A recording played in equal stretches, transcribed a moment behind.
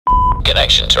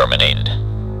connection terminated.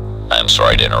 I'm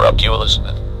sorry to interrupt you,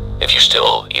 Elizabeth, if you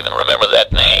still even remember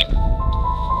that name.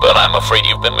 But I'm afraid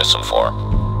you've been misinformed.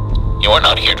 You are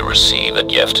not here to receive a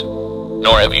gift,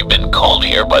 nor have you been called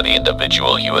here by the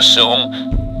individual you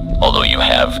assume, although you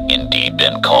have indeed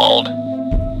been called.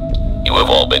 You have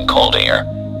all been called here,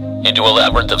 into a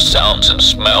labyrinth of sounds and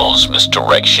smells,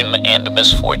 misdirection and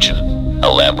misfortune. A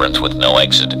labyrinth with no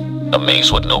exit, a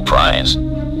maze with no prize.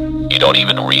 You don't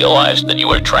even realize that you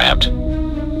are trapped.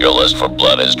 Your lust for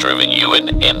blood has driven you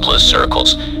in endless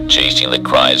circles, chasing the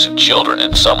cries of children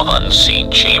in some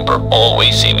unseen chamber,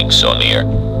 always seeming so near,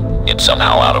 yet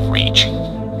somehow out of reach.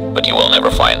 But you will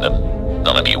never find them.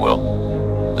 None of you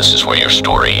will. This is where your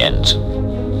story ends.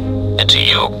 And to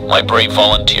you, my brave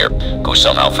volunteer, who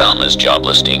somehow found this job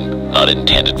listing not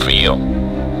intended for you,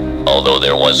 although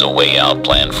there was a way out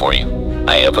planned for you,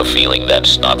 I have a feeling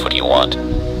that's not what you want.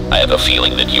 I have a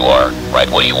feeling that you are right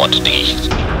where you want to be.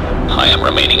 I am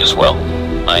remaining as well.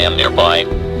 I am nearby.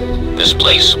 This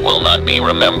place will not be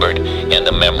remembered, and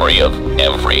the memory of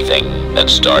everything that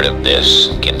started this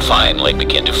can finally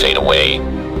begin to fade away,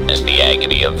 as the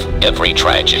agony of every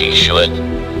tragedy should.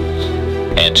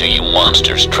 And to you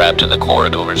monsters trapped in the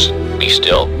corridors, be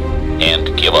still,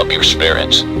 and give up your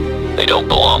spirits. They don't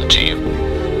belong to you.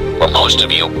 For most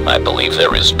of you, I believe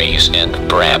there is peace, and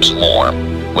perhaps more,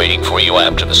 waiting for you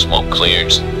after the smoke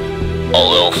clears.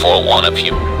 Although for one of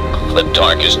you, the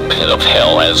darkest pit of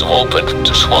hell has opened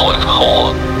to swallow him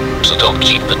whole. So don't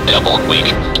keep the devil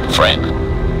waiting,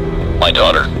 friend. My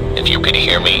daughter, if you could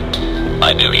hear me,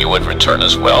 I knew you would return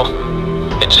as well.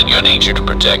 It's in your nature to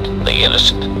protect the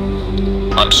innocent.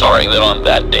 I'm sorry that on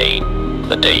that day,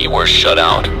 the day you were shut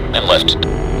out and left,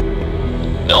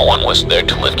 no one was there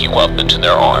to lift you up into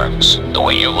their arms, the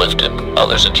way you lifted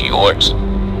others into yours.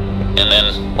 And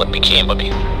then, what became of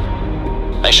you?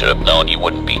 I should have known you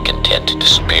wouldn't be content to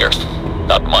disappear.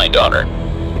 Not my daughter.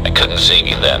 I couldn't save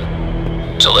you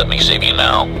then. So let me save you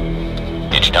now.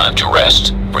 It's time to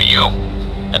rest, for you,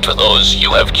 and for those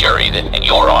you have carried in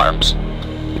your arms.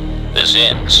 This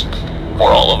ends, for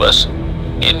all of us,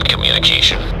 in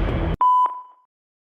communication.